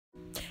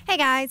Hey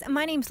guys,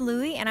 my name's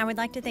Louie and I would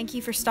like to thank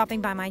you for stopping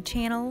by my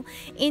channel.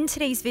 In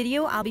today's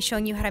video, I'll be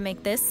showing you how to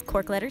make this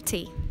cork letter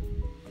T.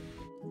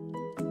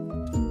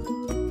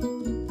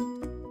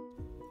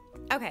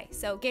 Okay,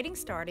 so getting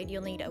started,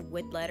 you'll need a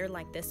wood letter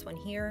like this one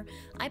here.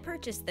 I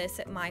purchased this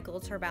at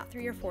Michael's for about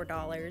 $3 or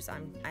 $4.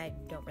 I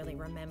don't really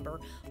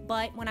remember,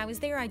 but when I was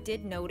there, I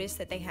did notice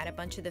that they had a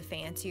bunch of the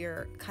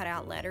fancier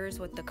cutout letters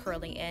with the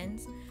curly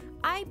ends.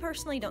 I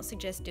personally don't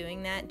suggest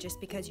doing that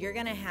just because you're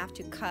gonna have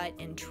to cut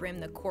and trim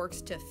the corks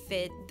to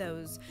fit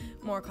those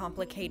more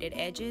complicated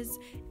edges,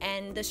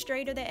 and the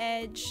straighter the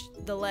edge,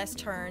 the less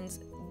turns,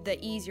 the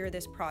easier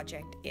this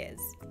project is.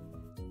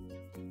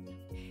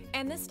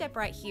 And this step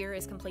right here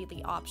is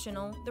completely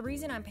optional. The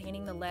reason I'm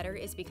painting the letter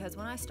is because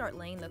when I start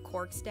laying the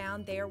corks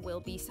down, there will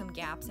be some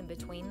gaps in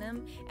between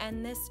them,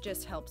 and this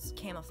just helps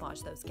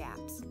camouflage those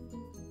gaps.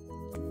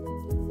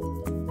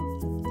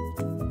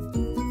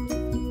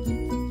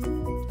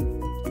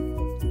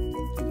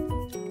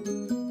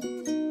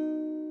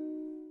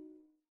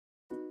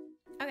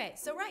 Okay,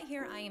 so right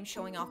here I am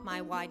showing off my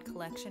wide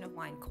collection of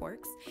wine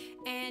corks,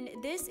 and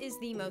this is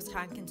the most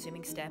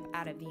time-consuming step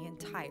out of the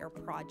entire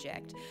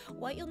project.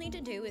 What you'll need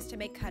to do is to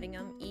make cutting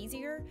them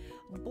easier,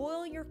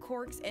 boil your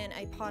corks in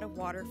a pot of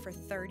water for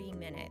 30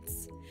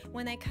 minutes.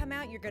 When they come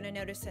out, you're going to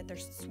notice that they're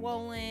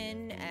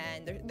swollen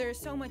and they're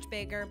so much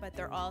bigger, but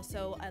they're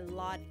also a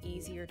lot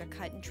easier to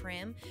cut and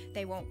trim.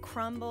 They won't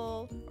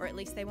crumble, or at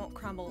least they won't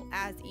crumble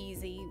as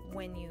easy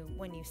when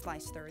you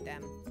slice through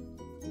them.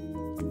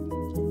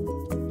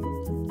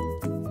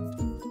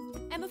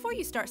 Before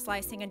you start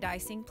slicing and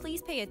dicing,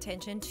 please pay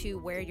attention to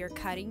where you're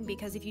cutting,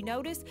 because if you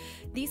notice,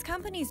 these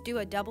companies do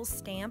a double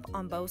stamp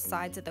on both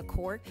sides of the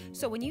cork,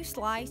 so when you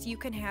slice, you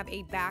can have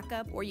a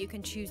backup or you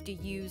can choose to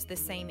use the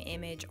same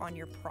image on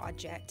your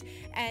project.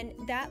 And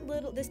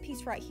this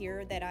piece right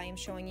here that I am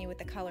showing you with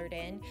the colored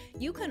end,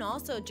 you can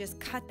also just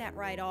cut that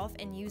right off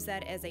and use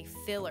that as a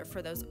filler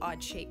for those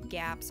odd shaped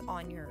gaps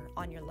on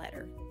your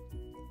letter.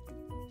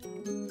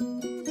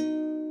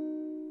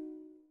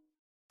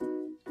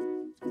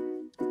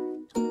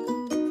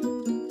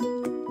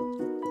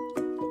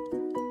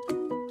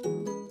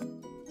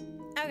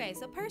 Okay,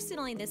 so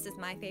personally this is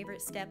my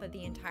favorite step of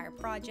the entire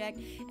project,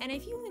 and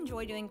if you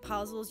enjoy doing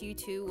puzzles, you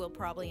too will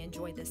probably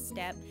enjoy this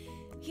step.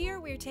 Here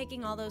we're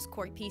taking all those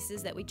cork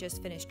pieces that we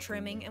just finished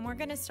trimming, and we're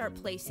going to start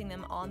placing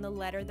them on the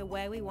letter the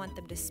way we want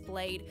them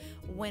displayed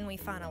when we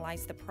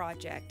finalize the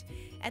project.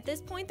 At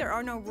this point there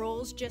are no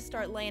rules, just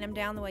start laying them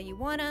down the way you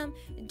want them.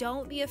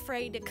 Don't be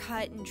afraid to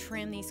cut and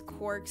trim these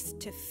corks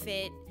to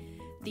fit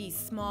these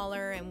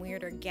smaller and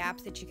weirder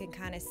gaps that you can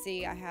kind of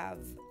see I have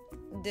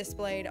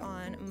displayed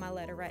on my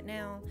letter right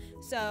now.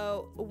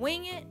 So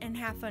wing it and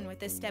have fun with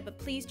this step, but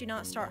please do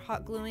not start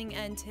hot gluing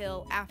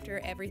until after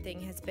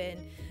everything has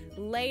been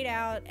laid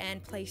out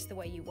and placed the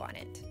way you want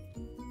it.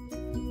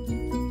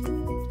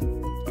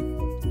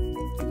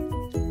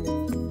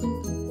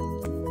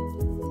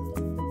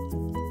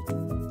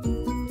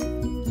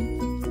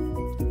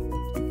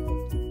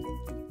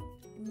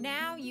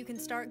 You can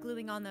start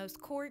gluing on those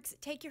corks.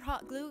 Take your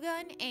hot glue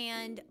gun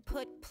and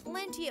put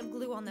plenty of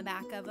glue on the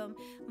back of them.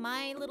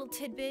 My little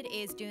tidbit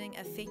is doing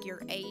a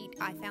figure 8.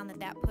 I found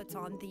that puts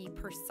on the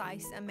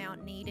precise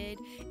amount needed,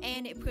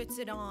 and it puts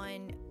it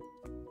on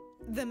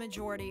the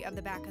majority of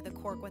the back of the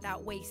cork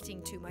without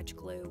wasting too much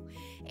glue.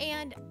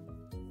 And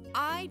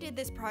I did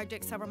this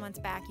project several months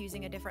back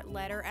using a different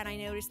letter, and I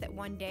noticed that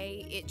one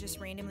day it just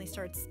randomly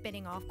started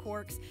spinning off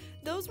corks.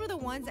 Those were the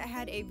ones that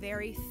had a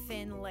very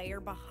thin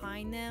layer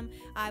behind them.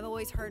 I've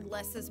always heard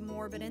less is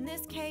more, but in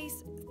this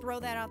case,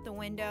 throw that out the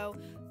window.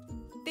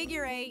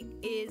 Figure 8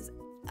 is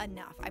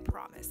enough, I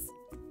promise.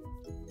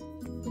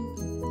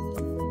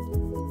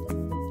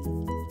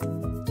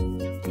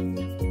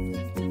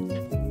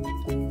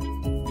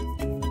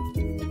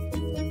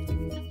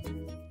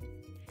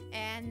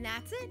 And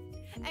that's it.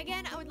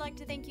 Again, I would like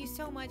to thank you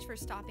so much for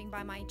stopping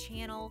by my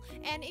channel,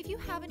 and if you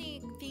have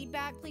any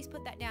feedback, please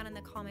put that down in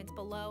the comments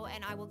below,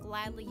 and I will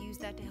gladly use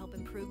that to help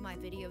improve my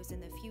videos in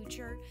the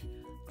future.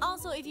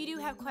 Also, if you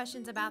do have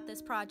questions about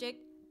this project,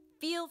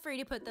 feel free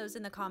to put those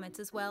in the comments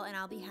as well, and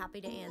I'll be happy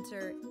to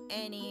answer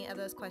any of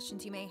those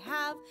questions you may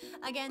have.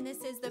 Again,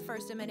 this is the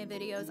first of many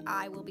videos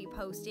I will be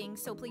posting,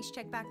 so please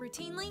check back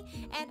routinely,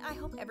 and I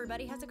hope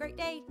everybody has a great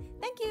day.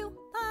 Thank you.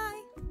 Bye.